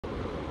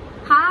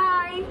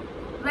Hi,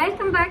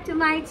 welcome back to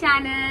my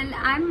channel.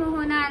 I'm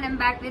Mohana and I'm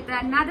back with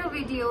another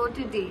video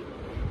today.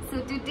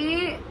 So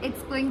today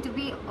it's going to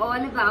be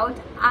all about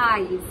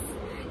eyes.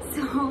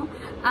 So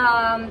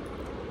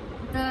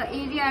the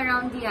area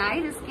around the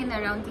eye, the skin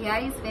around the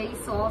eye is very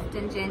soft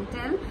and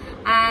gentle,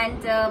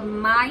 and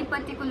my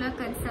particular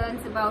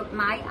concerns about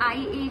my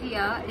eye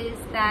area is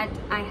that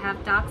I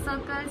have dark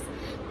circles,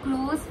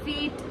 crow's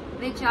feet,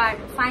 which are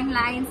fine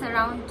lines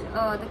around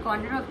the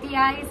corner of the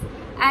eyes,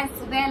 as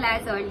well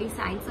as early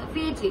signs of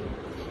aging.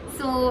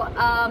 So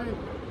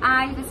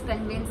I was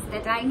convinced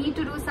that I need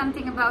to do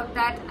something about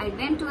that. I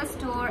went to a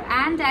store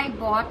and I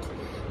bought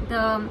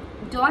the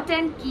Dot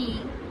and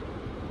Key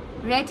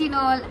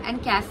Retinol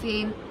and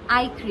Caffeine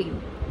eye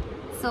cream.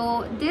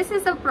 So this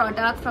is a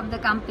product from the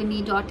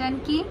company Dot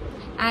and Key,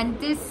 and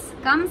this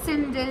comes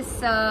in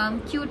this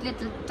cute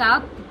little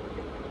tub.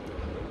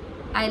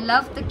 I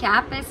love the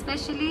cap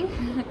especially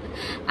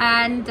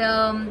and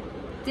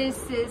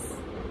this is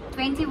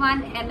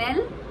 21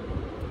 ml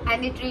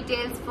and it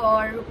retails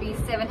for rupees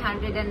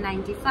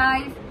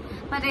 795,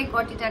 but I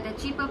got it at a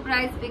cheaper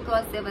price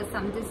because there were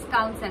some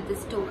discounts at the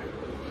store.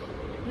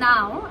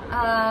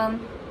 Now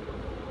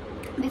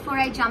before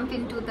I jump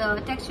into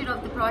the texture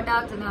of the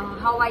product and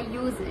how I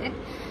use it,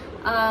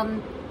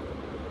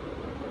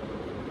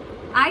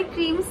 eye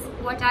creams,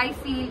 what I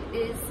feel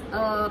is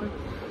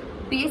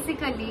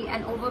basically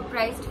an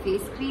overpriced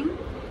face cream.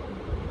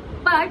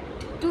 But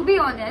to be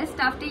honest,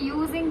 after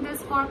using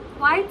this for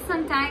quite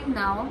some time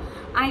now,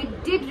 I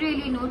did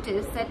really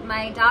notice that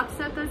my dark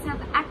circles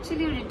have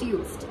actually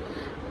reduced.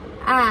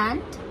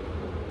 And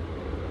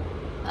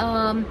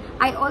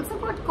I also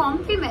got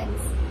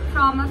compliments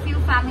from a few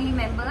family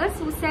members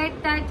who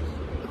said that,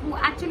 who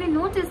actually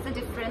noticed the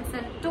difference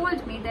and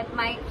told me that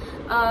my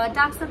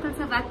dark circles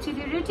have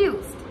actually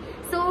reduced.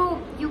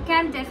 So you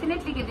can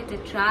definitely give it a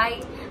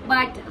try,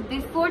 but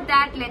before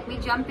that let me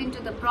jump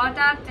into the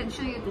product and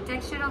show you the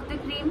texture of the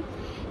cream.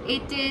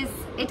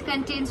 It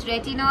contains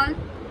retinol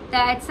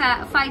that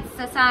fights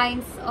the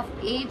signs of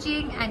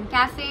aging, and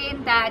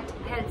caffeine that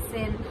helps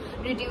in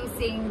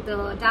reducing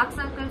the dark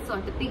circles or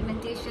the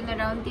pigmentation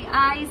around the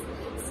eyes.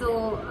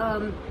 So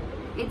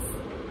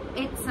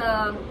it's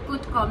a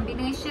good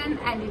combination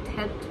and it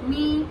helped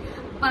me,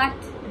 but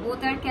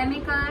both are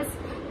chemicals,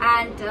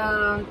 and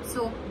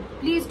so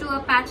please do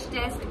a patch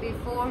test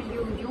before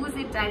you use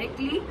it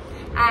directly.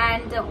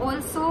 And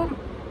also,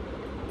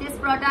 this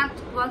product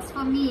works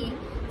for me,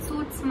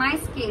 suits my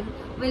skin,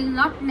 will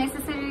not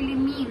necessarily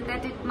mean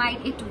that it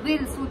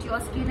will suit your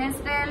skin as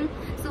well.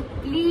 So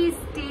please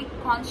take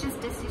conscious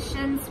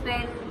decisions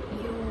when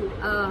you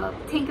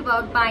think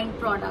about buying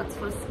products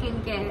for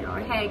skincare or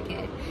hair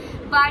care.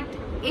 But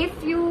if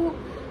you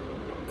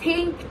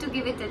think to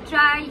give it a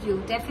try,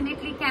 you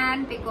definitely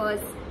can, because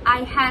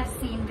I have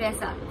seen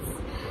results.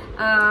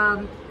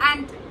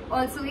 And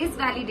also is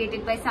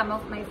validated by some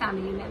of my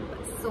family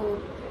members.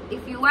 So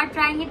if you are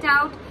trying it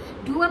out,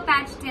 do a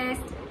patch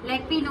test.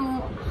 Let me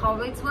know how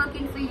it's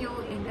working for you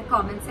in the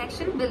comment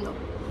section below.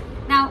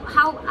 Now,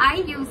 how I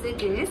use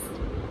it is,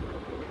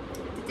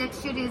 the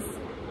texture is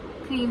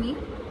creamy.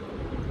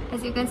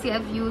 As you can see,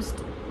 I've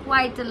used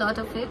quite a lot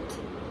of it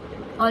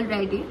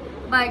already,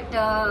 but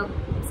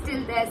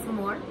still there's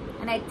more,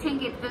 and I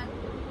think it will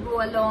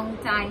go a long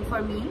time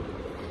for me.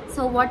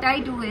 So what I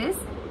do is,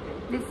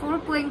 before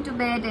going to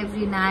bed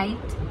every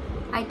night,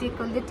 I take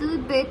a little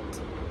bit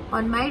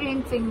on my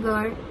ring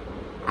finger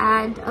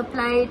and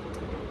apply it,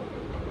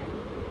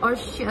 or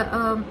share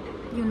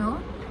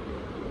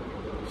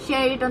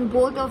it on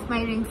both of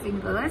my ring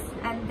fingers,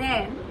 and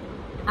then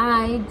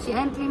I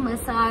gently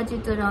massage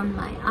it around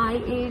my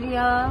eye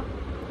area.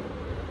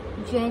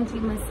 Gently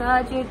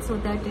massage it so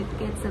that it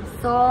gets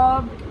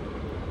absorbed.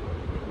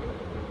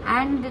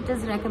 And it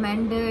is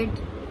recommended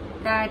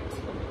that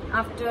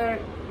after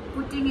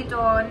putting it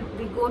on,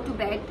 we go to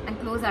bed and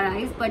close our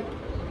eyes, but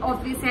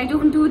obviously I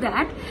don't do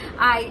that.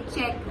 I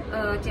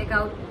check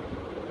out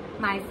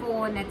my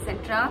phone,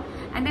 etc.,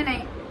 and then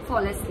I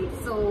fall asleep.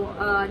 So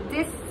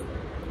this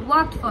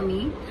worked for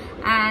me,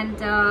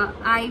 and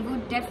I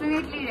would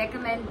definitely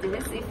recommend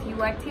this if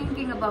you are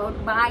thinking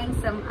about buying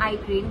some eye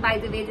cream. By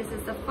the way, this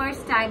is the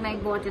first time I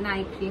bought an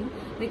eye cream,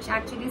 which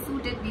actually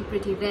suited me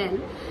pretty well,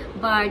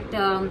 but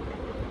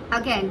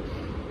again,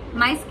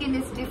 my skin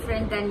is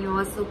different than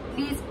yours, so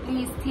please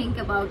think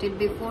about it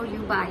before you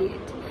buy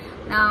it.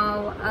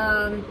 Now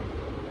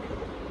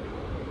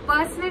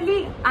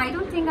personally, I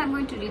don't think I'm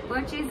going to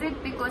repurchase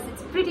it because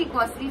it's pretty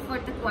costly for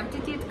the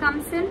quantity it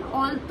comes in,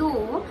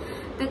 although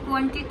the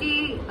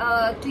quantity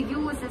to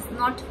use is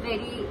not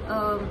very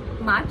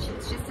much.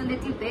 It's just a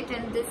little bit,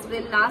 and this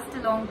will last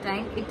a long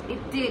time.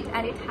 It did,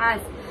 and it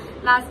has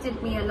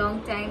lasted me a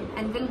long time,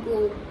 and will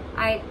go,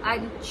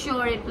 I'm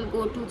sure it will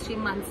go 2-3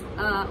 months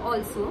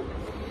also.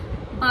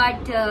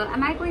 But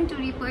am I going to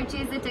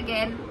repurchase it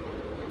again?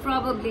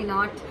 Probably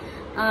not.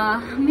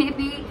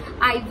 Maybe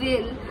I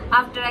will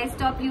after I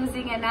stop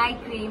using an eye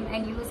cream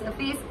and use a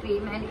face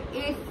cream, and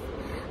if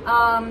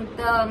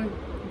the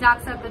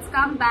dark circles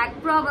come back,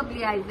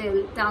 probably I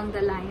will down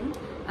the line.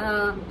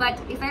 But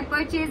if I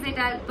purchase it,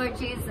 I'll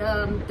purchase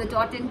the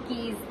Dot and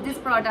Keys, this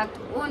product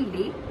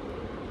only,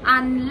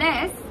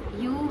 unless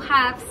you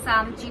have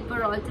some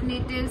cheaper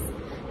alternatives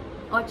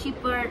or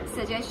cheaper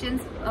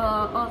suggestions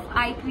of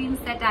eye creams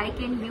that I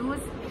can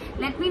use.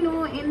 Let me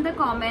know in the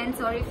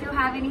comments, or if you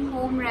have any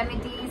home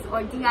remedies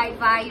or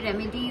DIY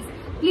remedies,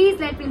 please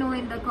let me know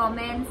in the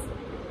comments.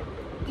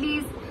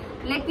 Please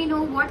let me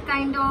know what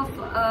kind of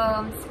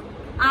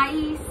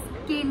eye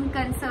skin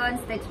concerns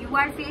that you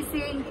are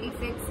facing.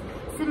 If it's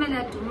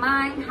similar to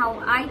mine, how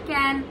I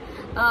can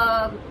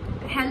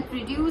help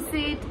reduce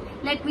it.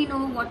 Let me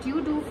know what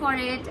you do for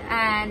it,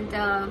 and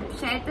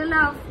share the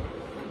love.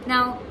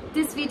 Now,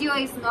 this video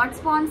is not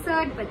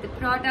sponsored, but the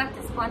product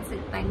is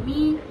sponsored by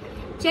me.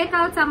 Check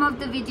out some of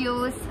the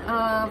videos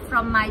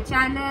from my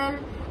channel,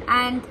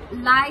 and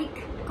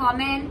like,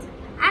 comment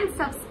and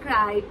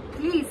subscribe.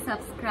 Please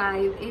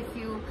subscribe if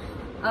you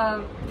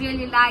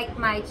really like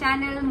my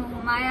channel,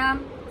 Moho-Maya.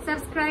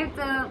 Subscribe,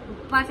 the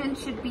button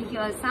should be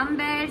here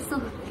somewhere, so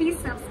please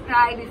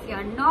subscribe if you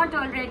are not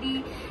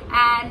already,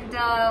 and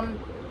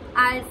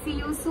I'll see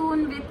you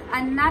soon with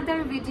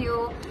another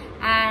video,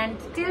 and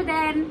till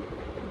then,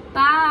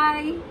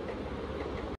 bye.